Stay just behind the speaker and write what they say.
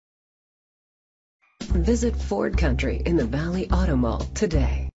Visit Ford Country in the Valley Auto Mall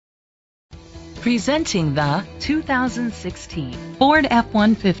today. Presenting the 2016 Ford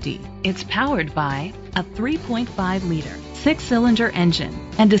F-150. It's powered by a 3.5-liter six-cylinder engine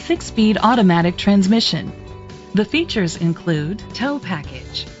and a six-speed automatic transmission. The features include tow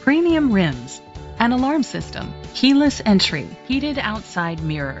package, premium rims, an alarm system, keyless entry, heated outside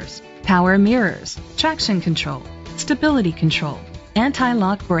mirrors, power mirrors, traction control, stability control,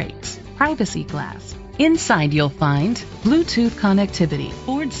 anti-lock brakes, privacy glass. Inside you'll find Bluetooth connectivity,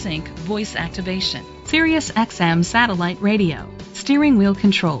 Ford Sync voice activation, Sirius XM satellite radio, steering wheel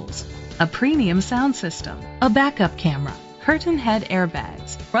controls, a premium sound system, a backup camera, curtain head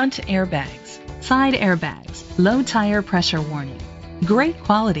airbags, front airbags, side airbags, low tire pressure warning. Great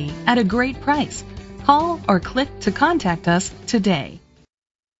quality at a great price. Call or click to contact us today.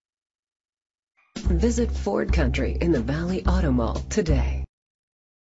 Visit Ford Country in the Valley Auto Mall today.